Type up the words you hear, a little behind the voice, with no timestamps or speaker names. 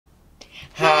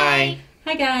Hi.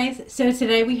 Hi guys, so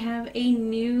today we have a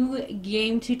new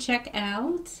game to check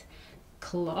out,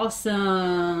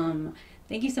 Clawsome.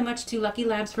 Thank you so much to Lucky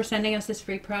Labs for sending us this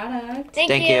free product.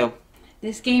 Thank you.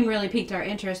 This game really piqued our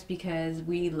interest because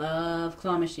we love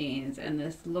claw machines and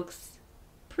this looks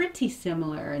pretty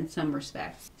similar in some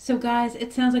respects. So guys,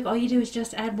 it sounds like all you do is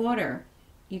just add water.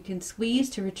 You can squeeze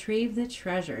to retrieve the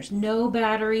treasures. No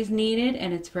batteries needed,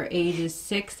 and it's for ages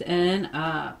 6 and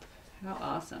up. How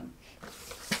awesome.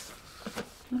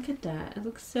 Look at that. It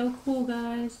looks so cool,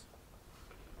 guys.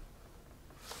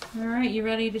 Alright, you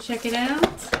ready to check it out?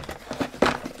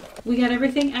 We got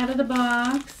everything out of the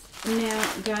box.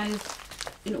 Now, guys,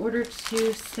 in order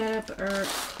to set up our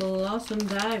Clawsome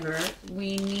Diver,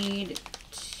 we need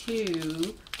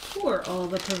to pour all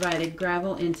the provided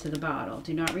gravel into the bottle.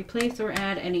 Do not replace or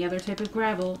add any other type of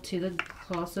gravel to the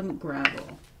Clawsome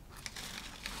gravel.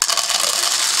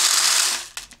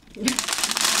 There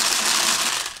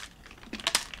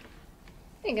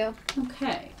you go.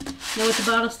 Okay. Now with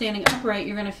the bottle standing upright,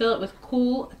 you're going to fill it with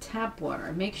cool tap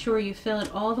water. Make sure you fill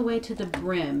it all the way to the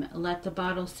brim. Let the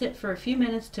bottle sit for a few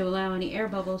minutes to allow any air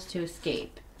bubbles to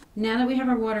escape. Now that we have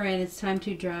our water in, it's time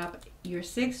to drop your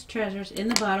 6 treasures in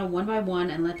the bottle one by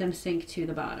one and let them sink to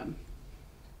the bottom.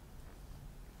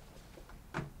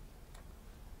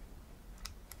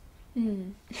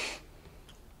 That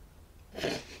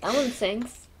one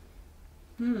sinks.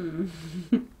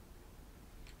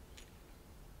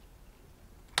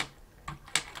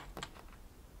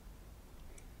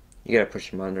 You gotta push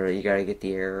them under it. You gotta get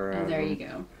the air out. And there you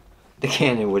go. The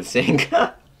cannon would sink.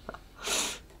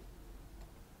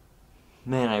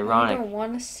 Man, ironic. I don't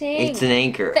want to sink. It's an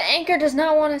anchor. The anchor does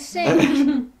not want to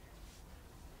sink.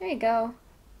 There you go.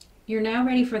 You're now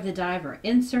ready for the diver.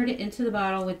 Insert it into the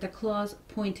bottle with the claws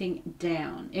pointing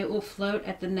down. It will float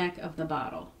at the neck of the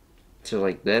bottle. So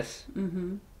like this?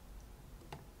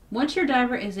 Once your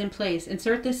diver is in place,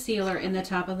 insert the sealer in the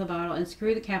top of the bottle and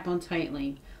screw the cap on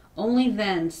tightly. Only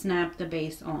then snap the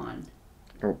base on.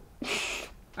 Oh.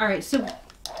 Alright, so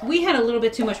we had a little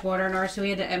bit too much water in ours, so we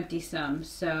had to empty some.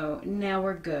 So now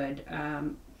we're good.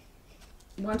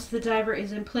 Once the diver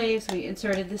is in place, we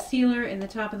inserted the sealer in the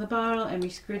top of the bottle and we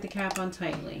screwed the cap on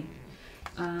tightly.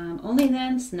 Only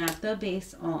then snap the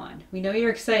base on. We know you're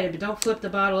excited, but don't flip the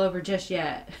bottle over just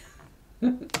yet.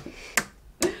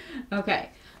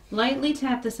 Okay. Lightly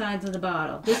tap the sides of the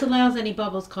bottle. This allows any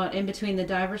bubbles caught in between the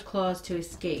diver's claws to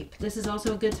escape. This is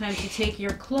also a good time to take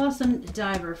your Clawsome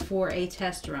Diver for a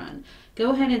test run.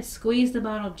 Go ahead and squeeze the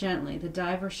bottle gently. The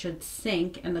diver should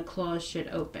sink and the claws should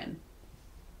open.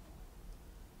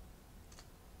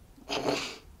 I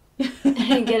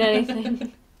didn't get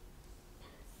anything.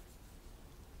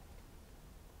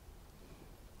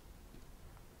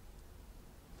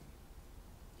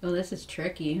 Oh, this is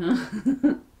tricky, huh?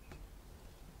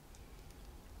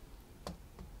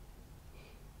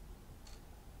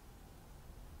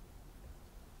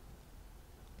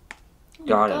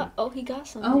 Got him. Oh, he got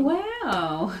something. Oh,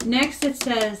 wow. Next it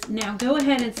says, now go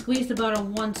ahead and squeeze the bottle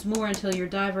once more until your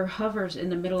diver hovers in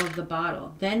the middle of the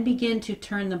bottle. Then begin to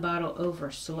turn the bottle over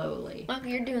slowly. Oh,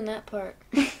 you're doing that part.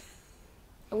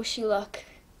 I wish you luck.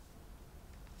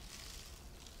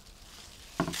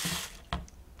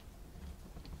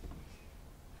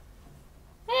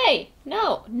 Hey!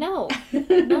 No! No!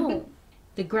 No!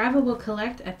 The gravel will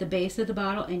collect at the base of the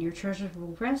bottle and your treasures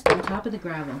will rest on top of the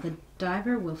gravel. The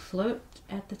diver will float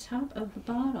at the top of the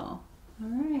bottle.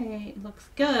 Alright, looks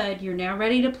good. You're now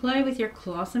ready to play with your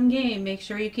Clawsome game. Make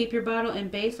sure you keep your bottle and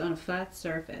base on a flat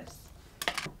surface.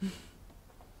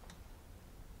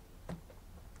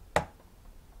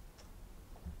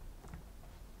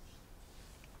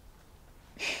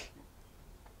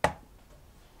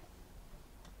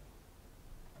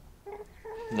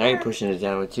 Now you're pushing it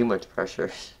down with too much pressure.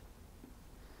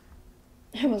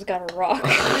 I almost got a rock.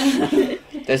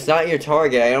 That's not your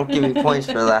target. I don't give you points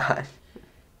for that.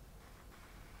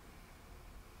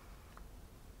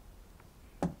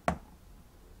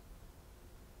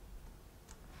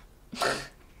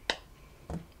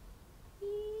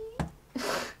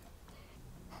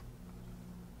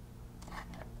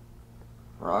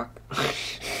 Rock.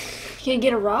 Can you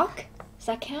get a rock? Does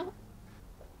that count?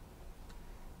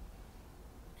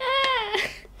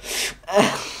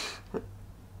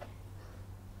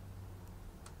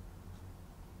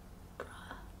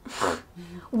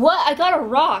 What? I got a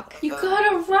rock. You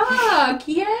got a rock!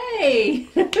 Yay!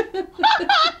 No!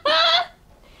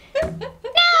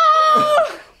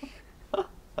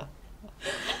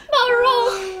 Not a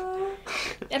rock.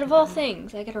 Out of all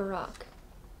things, I got a rock.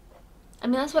 I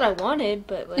mean, that's what I wanted,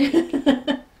 but like.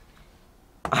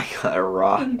 I got a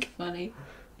rock. Funny.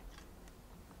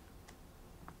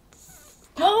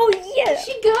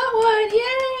 good!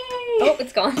 Yay! Oh,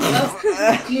 it's gone.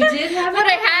 Oh, you did have it. But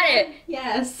I had it.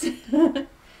 Yes. It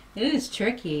is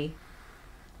tricky.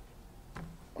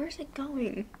 Where's it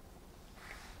going?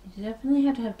 You definitely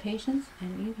have to have patience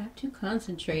and you have to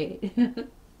concentrate.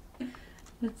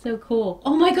 That's so cool.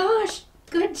 Oh my gosh!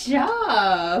 Good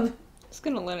job! Just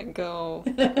gonna let it go.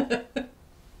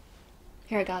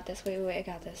 Here, I got this. Wait, I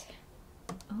got this.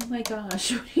 Oh my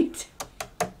gosh, what are you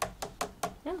doing?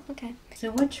 Oh, okay.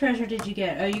 So what treasure did you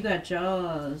get? Oh, you got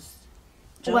Jaws.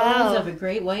 Jaws Wow. of a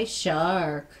great white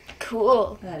shark.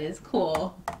 Cool. That is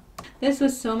cool. This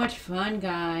was so much fun,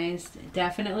 guys.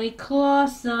 Definitely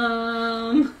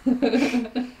Clawsome.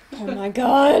 Oh my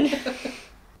god.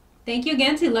 Thank you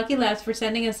again to Luki Labs for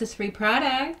sending us this free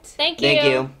product. Thank you. Thank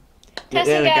you. Test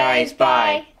Good it, night, guys.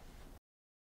 Bye.